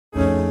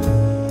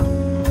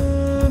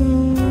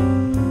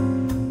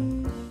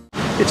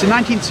It's a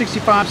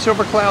 1965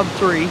 Silver Cloud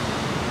 3.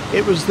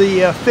 It was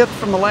the fifth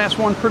from the last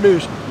one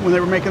produced when they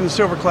were making the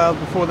Silver Clouds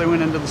before they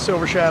went into the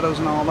Silver Shadows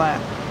and all that.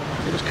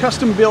 It was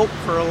custom built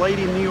for a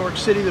lady in New York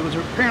City that was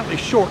apparently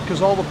short because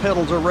all the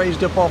pedals are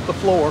raised up off the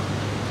floor.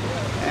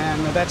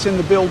 And that's in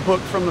the build book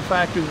from the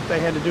factory that they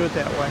had to do it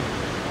that way.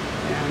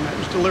 And it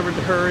was delivered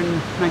to her in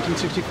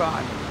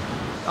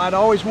 1965. I'd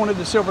always wanted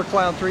the Silver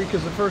Cloud 3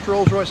 because the first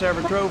Rolls-Royce I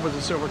ever drove was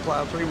a Silver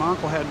Cloud 3. My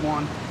uncle had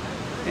one.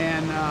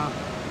 And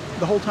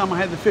the whole time I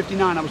had the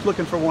 59, I was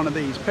looking for one of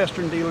these,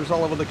 pestering dealers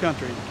all over the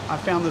country. I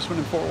found this one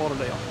in Fort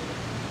Lauderdale.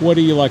 What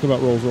do you like about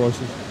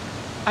Rolls-Royces?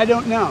 I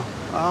don't know.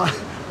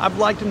 I've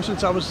liked them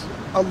since I was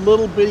a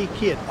little bitty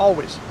kid,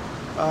 always.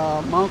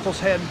 My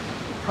uncle's had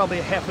probably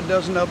a half a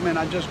dozen of them, and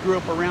I just grew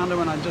up around them,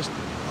 and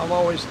I've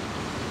always,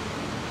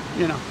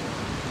 you know,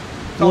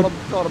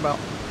 thought about.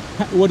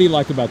 What do you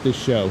like about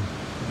this show,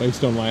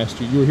 based on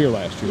last year? You were here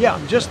last year. Yeah,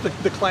 right? Just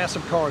the class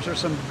of cars. There's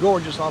some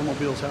gorgeous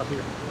automobiles out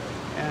here,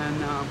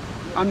 and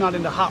I'm not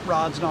into hot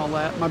rods and all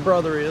that. My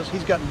brother is.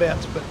 He's got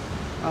bets, but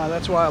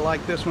that's why I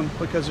like this one,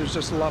 because there's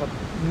just a lot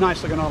of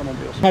nice-looking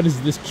automobiles. How does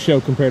this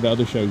show compare to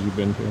other shows you've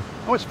been to?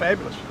 Oh, it's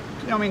fabulous.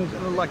 I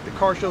mean, like the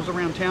car shows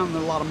around town,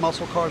 there are a lot of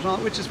muscle cars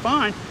on it, which is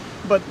fine,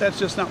 but that's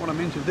just not what I'm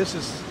into. This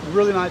is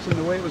really nice in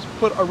the way it was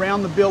put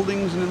around the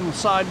buildings and in the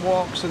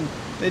sidewalks, and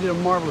they did a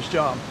marvelous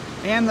job.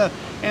 And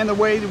the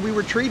way that we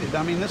were treated.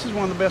 I mean, this is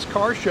one of the best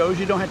car shows.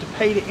 You don't have to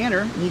pay to enter,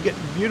 and you get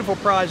beautiful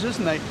prizes,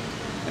 and they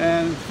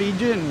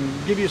feed you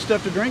and give you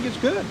stuff to drink. It's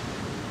good.